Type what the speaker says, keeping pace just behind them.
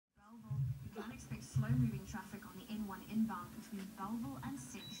inbound between Belleville and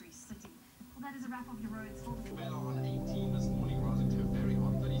Century City. Well, that is a wrap of your roads for the Well, on 18 this morning, rising to a very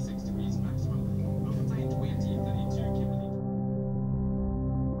hot 36 degrees maximum. Bloemfontein 20, 32 Kimberley.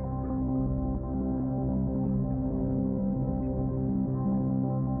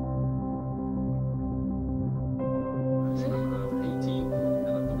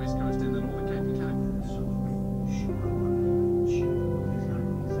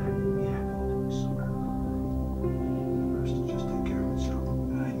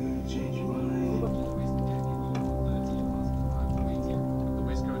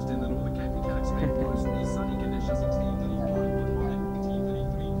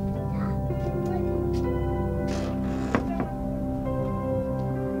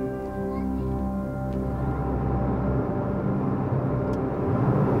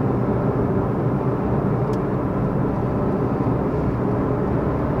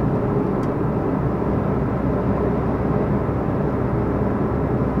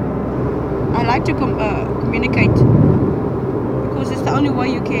 I like to communicate, because it's the only way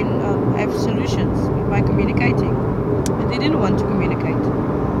you can have solutions, by communicating. But they didn't want to communicate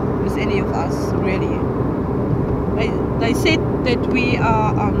with any of us, really. They said that we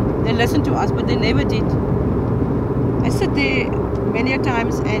are, they listened to us, but they never did. I sat there many a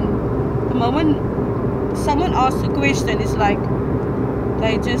times, and the moment someone asks a question, it's like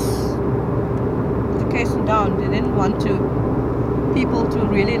they just put the question down. They didn't want people to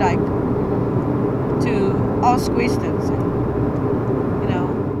really like to ask questions, you know.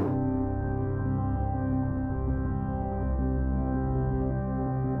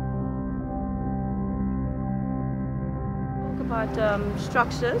 Talk about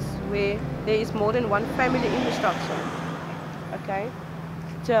structures where there is more than one family in the structure. Okay,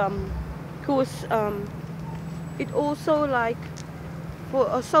 because it also like for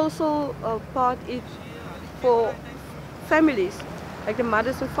a social part, it for families, like the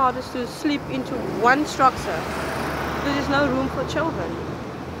mothers and fathers, to sleep into one structure. There is no room for children.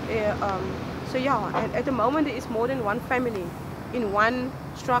 So yeah, and at the moment there is more than one family in one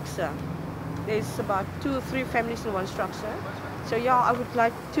structure. There's about 2 or 3 families in one structure. So yeah, I would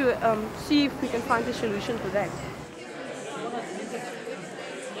like to see if we can find a solution to that.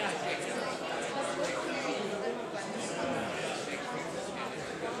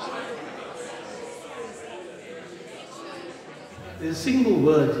 There's a single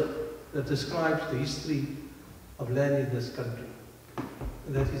word that describes the history of land in this country,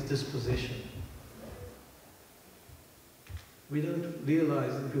 and that is dispossession. We don't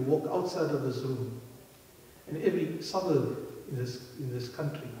realize that if you walk outside of this room, in every suburb in this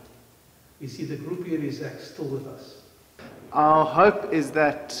country, we see the Group Areas Act still with us. Our hope is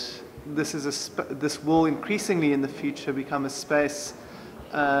that this will increasingly in the future become a space,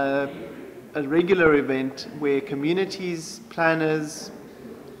 a regular event where communities, planners,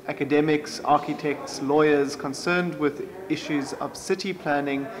 academics, architects, lawyers concerned with issues of city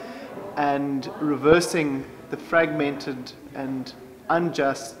planning and reversing the fragmented and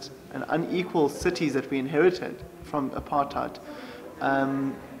unjust and unequal cities that we inherited from apartheid,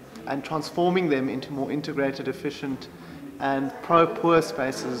 and transforming them into more integrated, efficient and pro-poor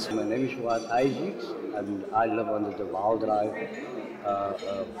spaces. My name is Waal and I live under the Waal Drive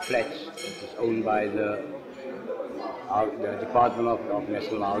flats. It is owned by the Department of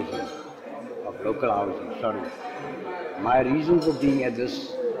National Housing, of Local Housing, sorry. My reason for being at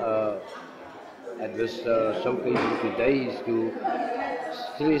this showcase today is to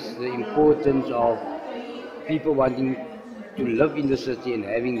stress the importance of people wanting to live in the city and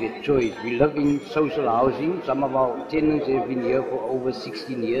having their choice. We live in social housing. Some of our tenants have been here for over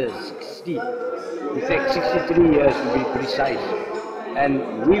 16 years, 60. In fact, 63 years to be precise.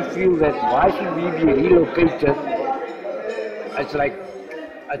 And we feel that why should we be relocated? It's like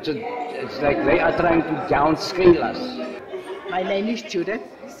they are trying to downscale us. My name is Judith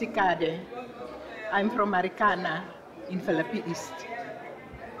Sikade. I'm from Marikana in Philippi East.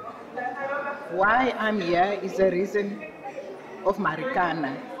 Why I'm here is the reason of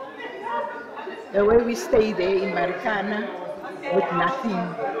Marikana. The way we stay there in Marikana with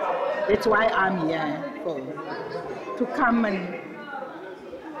nothing. That's why I'm here to come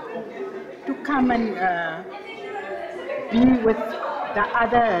and be with the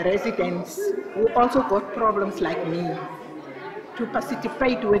other residents who also got problems like me, to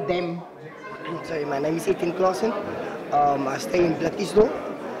participate with them. Sorry, my name is Ethan Clausen. I stay in Blikkiesdorp.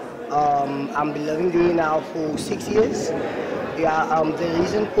 I've been living there now for 6 years. Yeah, the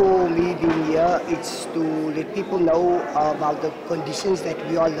reason for me being here is to let people know about the conditions that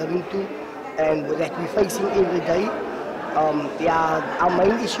we are living to and that we're facing every day. Yeah, our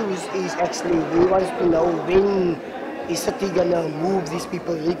main issue is actually we want to know when is city gonna move these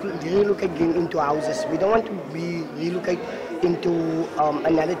people, relocate them into houses? We don't want to be relocate into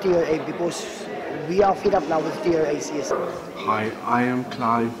another tier A because we are fed up now with tier A. Yes. Hi, I am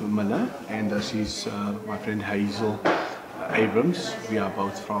Clive Miller, and this is my friend Hazel Abrams. We are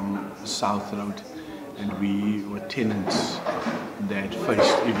both from South Road, and we were tenants that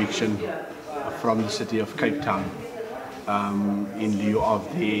faced eviction from the city of Cape Town in lieu of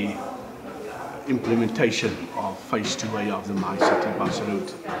the implementation of phase 2A of the My City bus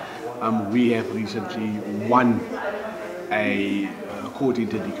route. We have recently won a court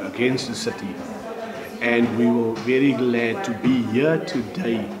interdict against the city, and we were very glad to be here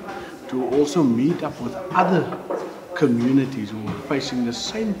today to also meet up with other communities who are facing the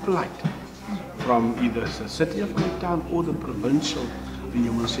same plight from either the city of Cape Town or the provincial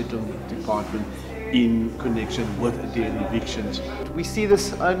human settlement department in connection with their evictions. We see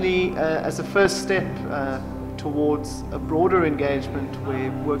this only as a first step towards a broader engagement where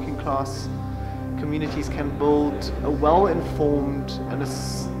working class communities can build a well-informed and a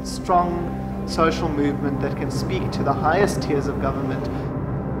strong social movement that can speak to the highest tiers of government.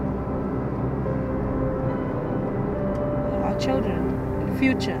 Our children, the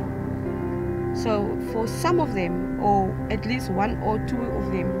future. So for some of them, or at least one or two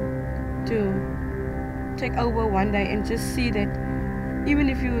of them, to take over one day and just see that even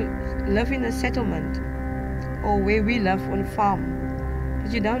if you live in a settlement or where we live on a farm,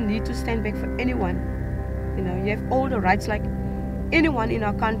 that you don't need to stand back for anyone. You know, you have all the rights like anyone in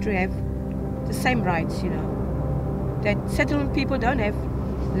our country have the same rights, you know. That settlement people don't have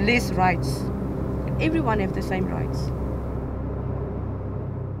less rights. Everyone have the same rights.